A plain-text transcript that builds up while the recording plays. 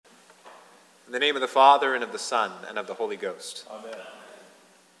In the name of the Father, and of the Son, and of the Holy Ghost. Amen.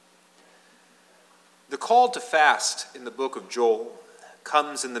 The call to fast in the book of Joel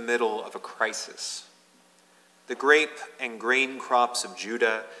comes in the middle of a crisis. The grape and grain crops of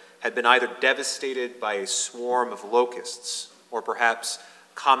Judah had been either devastated by a swarm of locusts or perhaps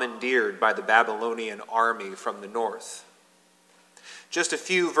commandeered by the Babylonian army from the north. Just a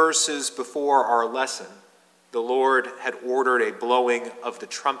few verses before our lesson, the Lord had ordered a blowing of the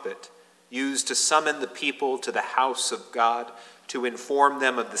trumpet used to summon the people to the house of God, to inform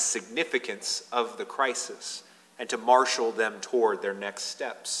them of the significance of the crisis and to marshal them toward their next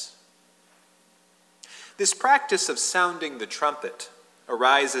steps. This practice of sounding the trumpet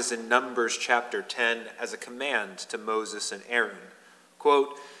arises in Numbers chapter 10 as a command to Moses and Aaron.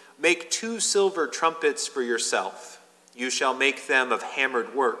 Quote, "Make 2 silver trumpets for yourself. You shall make them of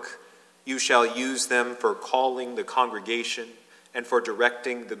hammered work. You shall use them for calling the congregation and for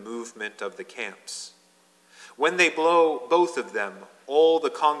directing the movement of the camps. When they blow both of them, all the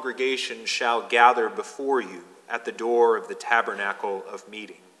congregation shall gather before you at the door of the tabernacle of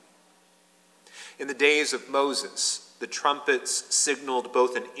meeting." In the days of Moses, the trumpets signaled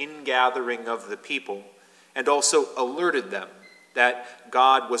both an ingathering of the people and also alerted them that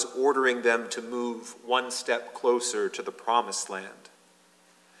God was ordering them to move one step closer to the promised land.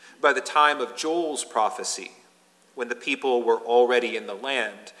 By the time of Joel's prophecy, when the people were already in the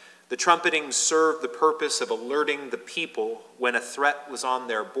land, the trumpeting served the purpose of alerting the people when a threat was on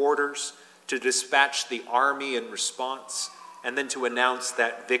their borders, to dispatch the army in response, and then to announce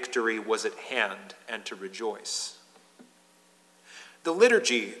that victory was at hand and to rejoice. The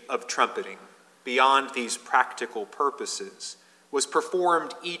liturgy of trumpeting, beyond these practical purposes, was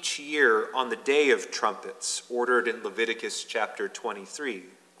performed each year on the Day of Trumpets, ordered in Leviticus chapter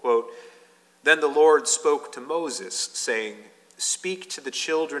 23. Quote, "Then the Lord spoke to Moses, saying, 'Speak to the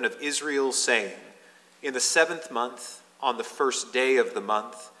children of Israel, saying, in the 7th month, on the 1st day of the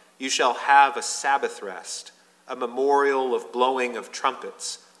month, you shall have a Sabbath rest, a memorial of blowing of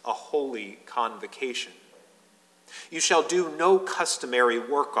trumpets, a holy convocation. You shall do no customary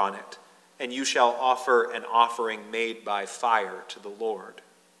work on it, and you shall offer an offering made by fire to the Lord.'"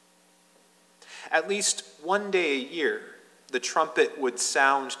 At least one day a year, the trumpet would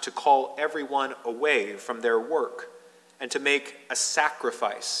sound to call everyone away from their work and to make a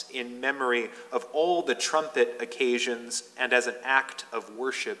sacrifice in memory of all the trumpet occasions and as an act of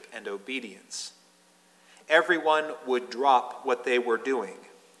worship and obedience. Everyone would drop what they were doing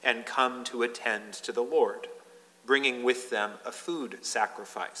and come to attend to the Lord, bringing with them a food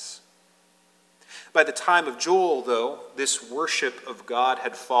sacrifice. By the time of Joel, though, this worship of God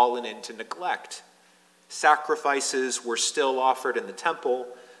had fallen into neglect. Sacrifices were still offered in the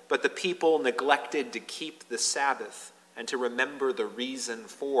temple, but the people neglected to keep the Sabbath and to remember the reason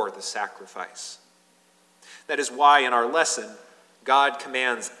for the sacrifice. That is why in our lesson, God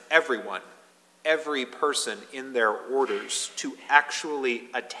commands everyone, every person in their orders, to actually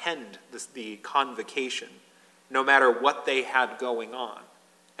attend the convocation, no matter what they had going on,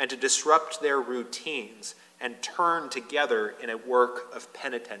 and to disrupt their routines and turn together in a work of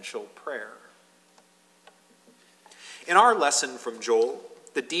penitential prayer. In our lesson from Joel,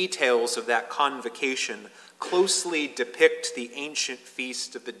 the details of that convocation closely depict the ancient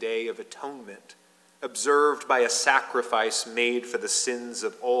feast of the Day of Atonement, observed by a sacrifice made for the sins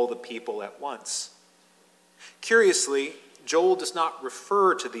of all the people at once. Curiously, Joel does not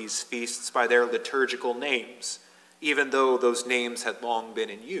refer to these feasts by their liturgical names, even though those names had long been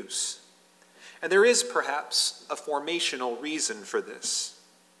in use. And there is perhaps a formational reason for this.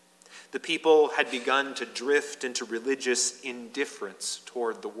 The people had begun to drift into religious indifference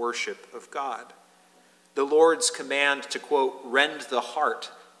toward the worship of God. The Lord's command to, quote, "rend the heart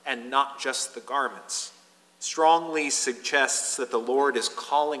and not just the garments," strongly suggests that the Lord is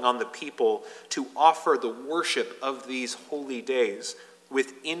calling on the people to offer the worship of these holy days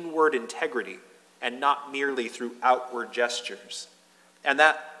with inward integrity and not merely through outward gestures, and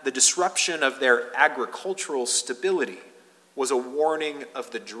that the disruption of their agricultural stability was a warning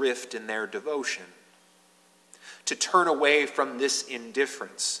of the drift in their devotion. To turn away from this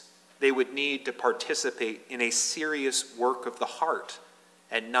indifference, they would need to participate in a serious work of the heart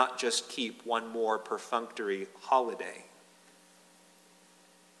and not just keep one more perfunctory holiday.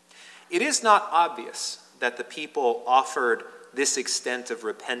 It is not obvious that the people offered this extent of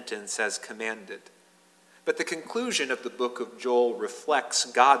repentance as commanded, but the conclusion of the book of Joel reflects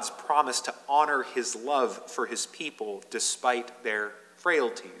God's promise to honor his love for his people despite their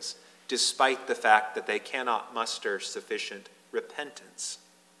frailties, despite the fact that they cannot muster sufficient repentance.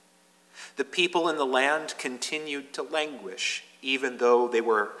 The people in the land continued to languish, even though they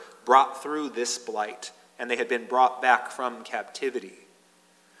were brought through this blight and they had been brought back from captivity.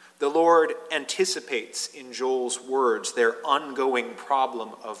 The Lord anticipates in Joel's words their ongoing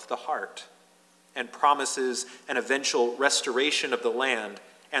problem of the heart and promises an eventual restoration of the land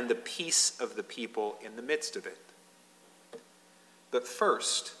and the peace of the people in the midst of it. But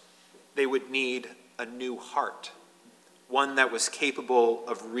first, they would need a new heart, one that was capable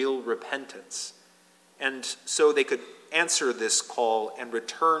of real repentance, and so they could answer this call and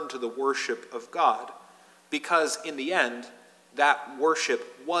return to the worship of God, because in the end, that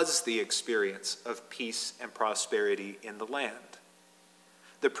worship was the experience of peace and prosperity in the land.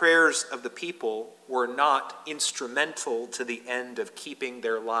 The prayers of the people were not instrumental to the end of keeping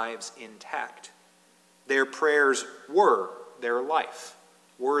their lives intact. Their prayers were their life,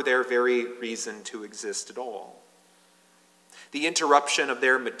 were their very reason to exist at all. The interruption of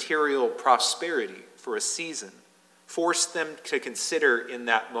their material prosperity for a season forced them to consider in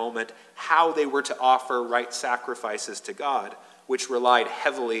that moment how they were to offer right sacrifices to God, which relied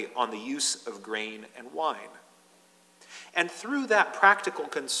heavily on the use of grain and wine. And through that practical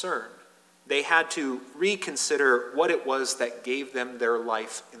concern, they had to reconsider what it was that gave them their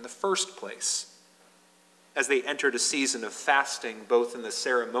life in the first place, as they entered a season of fasting, both in the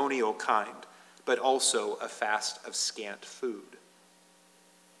ceremonial kind, but also a fast of scant food.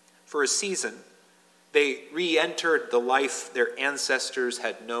 For a season, they re-entered the life their ancestors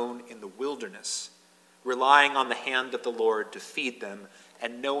had known in the wilderness, relying on the hand of the Lord to feed them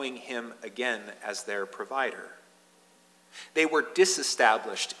and knowing him again as their provider. They were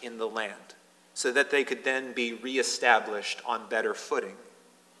disestablished in the land so that they could then be reestablished on better footing.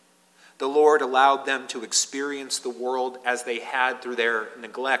 The Lord allowed them to experience the world as they had through their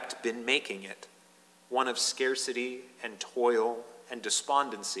neglect been making it, one of scarcity and toil and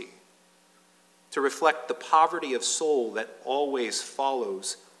despondency, to reflect the poverty of soul that always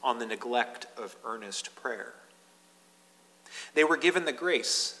follows on the neglect of earnest prayer. They were given the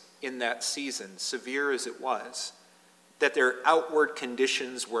grace in that season, severe as it was, that their outward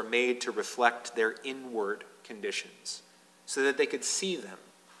conditions were made to reflect their inward conditions, so that they could see them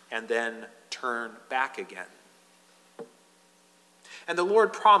and then turn back again. And the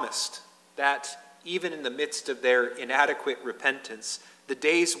Lord promised that even in the midst of their inadequate repentance, the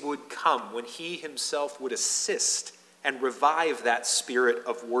days would come when he himself would assist and revive that spirit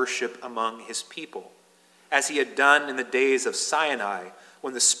of worship among his people, as he had done in the days of Sinai,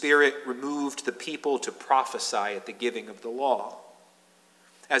 when the Spirit removed the people to prophesy at the giving of the law.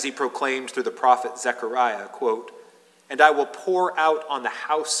 As he proclaimed through the prophet Zechariah, quote, "And I will pour out on the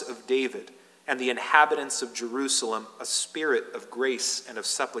house of David and the inhabitants of Jerusalem a spirit of grace and of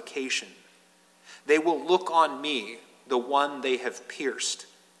supplication. They will look on me, the one they have pierced,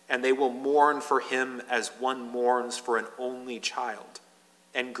 and they will mourn for him as one mourns for an only child,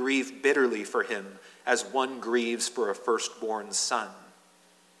 and grieve bitterly for him as one grieves for a firstborn son."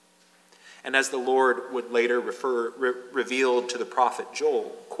 And as the Lord would later reveal to the prophet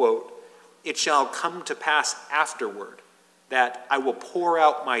Joel, quote, "It shall come to pass afterward that I will pour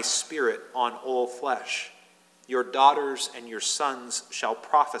out my spirit on all flesh. Your daughters and your sons shall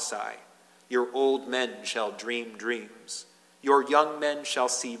prophesy. Your old men shall dream dreams. Your young men shall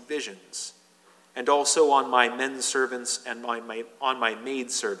see visions. And also on my men servants and on my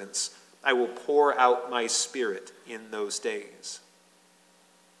maid servants I will pour out my spirit in those days."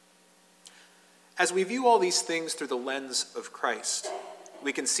 As we view all these things through the lens of Christ,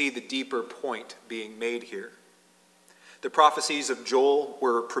 we can see the deeper point being made here. The prophecies of Joel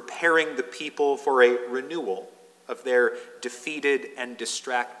were preparing the people for a renewal of their defeated and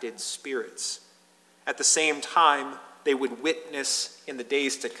distracted spirits. At the same time, they would witness in the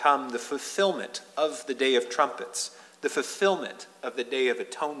days to come the fulfillment of the Day of Trumpets, the fulfillment of the Day of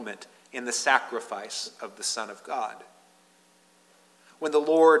Atonement in the sacrifice of the Son of God. When the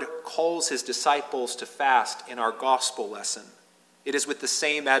Lord calls his disciples to fast in our gospel lesson, it is with the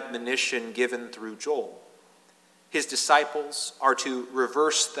same admonition given through Joel. His disciples are to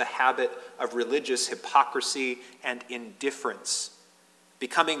reverse the habit of religious hypocrisy and indifference,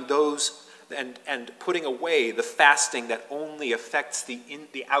 becoming those and putting away the fasting that only affects the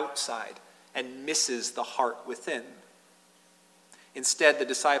outside and misses the heart within. Instead, the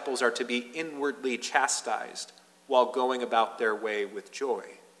disciples are to be inwardly chastised while going about their way with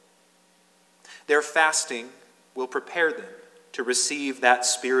joy. Their fasting will prepare them to receive that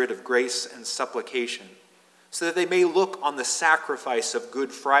spirit of grace and supplication, so that they may look on the sacrifice of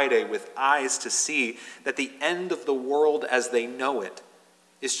Good Friday with eyes to see that the end of the world as they know it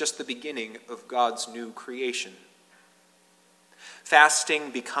is just the beginning of God's new creation.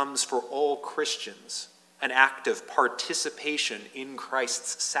 Fasting becomes for all Christians an act of participation in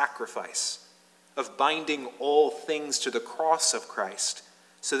Christ's sacrifice, of binding all things to the cross of Christ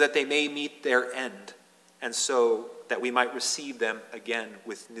so that they may meet their end, and so that we might receive them again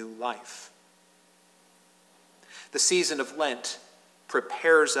with new life. The season of Lent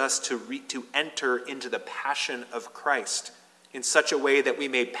prepares us to enter into the passion of Christ in such a way that we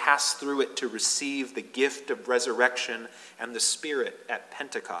may pass through it to receive the gift of resurrection and the Spirit at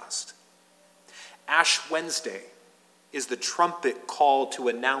Pentecost. Ash Wednesday is the trumpet call to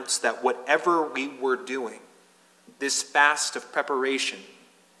announce that whatever we were doing, this fast of preparation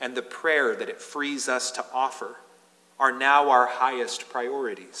and the prayer that it frees us to offer are now our highest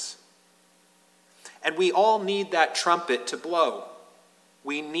priorities. And we all need that trumpet to blow.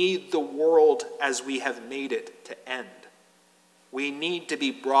 We need the world as we have made it to end. We need to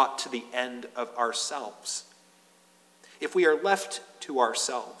be brought to the end of ourselves. If we are left to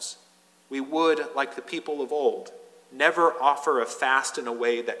ourselves, we would, like the people of old, never offer a fast in a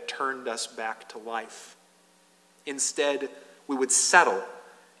way that turned us back to life. Instead, we would settle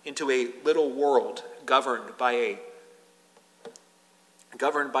into a little world governed by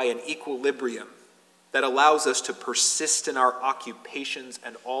an equilibrium that allows us to persist in our occupations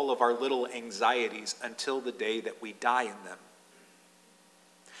and all of our little anxieties until the day that we die in them.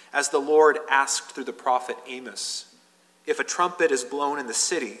 As the Lord asked through the prophet Amos, "If a trumpet is blown in the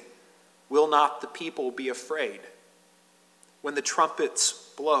city, will not the people be afraid?" When the trumpets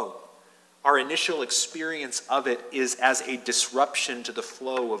blow, our initial experience of it is as a disruption to the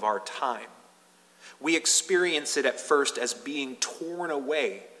flow of our time. We experience it at first as being torn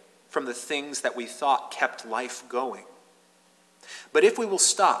away from the things that we thought kept life going. But if we will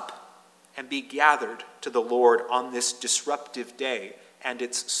stop and be gathered to the Lord on this disruptive day and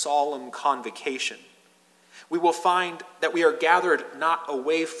its solemn convocation, we will find that we are gathered not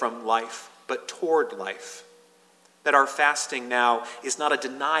away from life, but toward life. That our fasting now is not a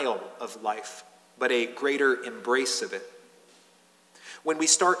denial of life, but a greater embrace of it. When we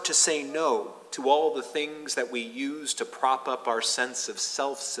start to say no to all the things that we use to prop up our sense of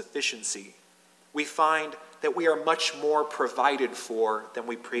self-sufficiency, we find that we are much more provided for than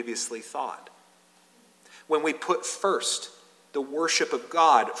we previously thought. When we put first the worship of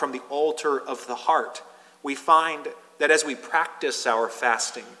God from the altar of the heart, we find that as we practice our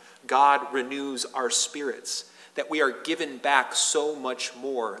fasting, God renews our spirits, that we are given back so much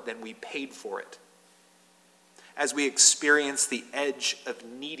more than we paid for it. As we experience the edge of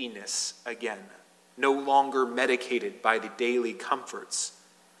neediness again, no longer medicated by the daily comforts,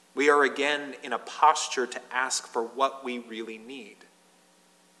 we are again in a posture to ask for what we really need.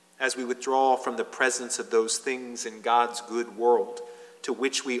 As we withdraw from the presence of those things in God's good world to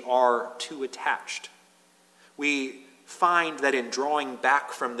which we are too attached, we find that in drawing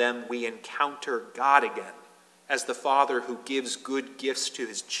back from them, we encounter God again as the Father who gives good gifts to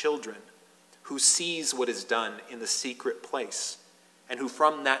his children, who sees what is done in the secret place, and who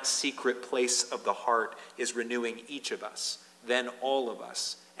from that secret place of the heart is renewing each of us, then all of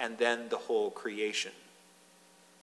us, and then the whole creation.